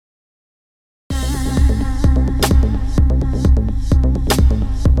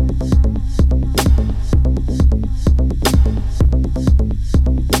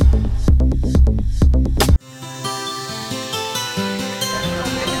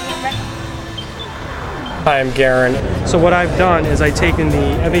Hi, I'm Garen. So what I've done is I've taken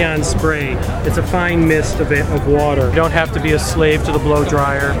the Evian spray. It's a fine mist of water. You don't have to be a slave to the blow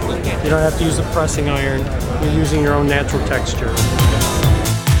dryer. You don't have to use a pressing iron. You're using your own natural texture.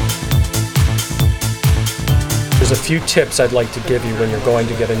 There's a few tips I'd like to give you when you're going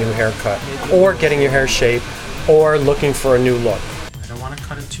to get a new haircut, or getting your hair shaped, or looking for a new look. I don't want to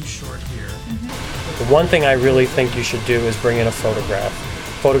cut it too short here. The one thing I really think you should do is bring in a photograph.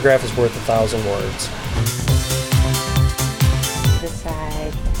 A photograph is worth 1,000 words. This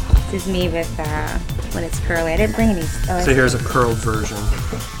side. This is me with when it's curly. I didn't bring any. So here's a curled version.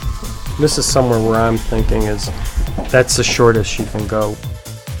 This is somewhere where I'm thinking that's the shortest you can go.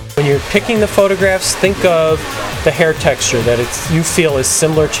 When you're picking the photographs, think of the hair texture that you feel is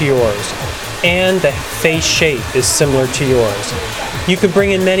similar to yours, and the face shape is similar to yours. You could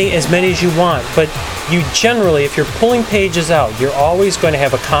bring in as many as you want, but you generally, if you're pulling pages out, you're always going to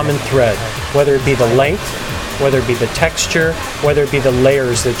have a common thread, whether it be the length, whether it be the texture, whether it be the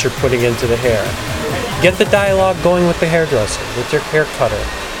layers that you're putting into the hair. Get the dialogue going with the hairdresser, with your hair cutter,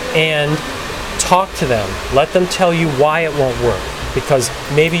 and talk to them. Let them tell you why it won't work, because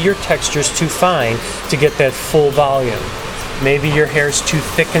maybe your texture's too fine to get that full volume. Maybe your hair's too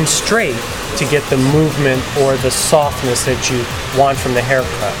thick and straight to get the movement or the softness that you want from the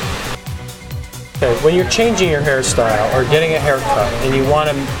haircut. Okay, when you're changing your hairstyle or getting a haircut and you want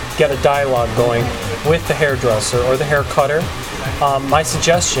to get a dialogue going with the hairdresser or the hair cutter, my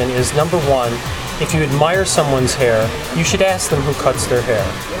suggestion is, number one, if you admire someone's hair, you should ask them who cuts their hair.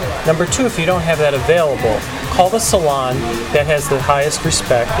 Number two, if you don't have that available, call the salon that has the highest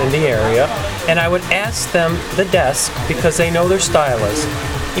respect in the area, and I would ask them the desk, because they know their stylist.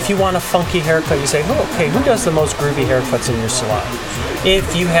 If you want a funky haircut, you say, oh, okay, who does the most groovy haircuts in your salon?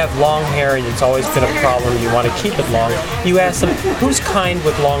 If you have long hair and it's always been a problem, you want to keep it long, you ask them, who's kind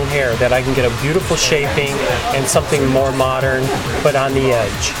with long hair that I can get a beautiful shaping and something more modern, but on the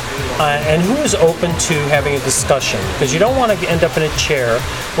edge? And who is open to having a discussion? Because you don't want to end up in a chair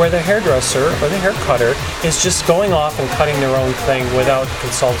where the hairdresser or the hair cutter is just going off and cutting their own thing without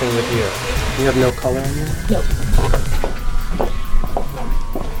consulting with you. You have no color in here? Nope.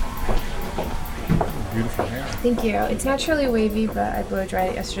 Beautiful hair. Thank you. It's naturally wavy, but I blow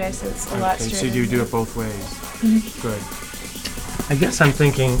dried it yesterday, so it's a lot straighter. So you do it both ways. Good. I guess I'm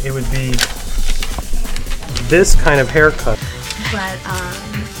thinking it would be this kind of haircut. But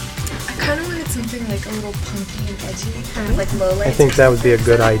I kind of wanted something like a little punky and edgy, kind of like low light. I think that would be a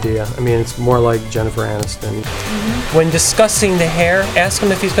good idea. I mean, it's more like Jennifer Aniston. When discussing the hair, ask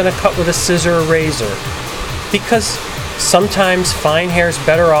him if he's going to cut with a scissor or razor, because sometimes fine hair is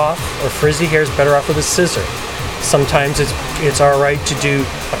better off, or frizzy hair is better off with a scissor. Sometimes it's all right to do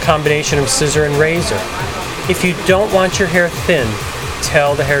a combination of scissor and razor. If you don't want your hair thin,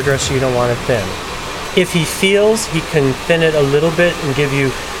 tell the hairdresser you don't want it thin. If he feels he can thin it a little bit and give you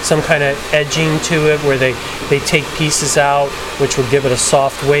some kind of edging to it where they take pieces out, which will give it a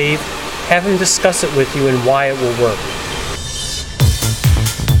soft wave, have him discuss it with you and why it will work.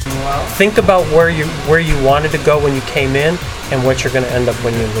 Think about where you wanted to go when you came in and what you're going to end up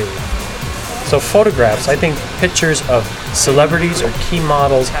when you leave. So photographs, I think pictures of celebrities or key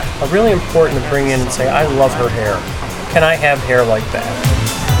models are really important to bring in and say, I love her hair. Can I have hair like that?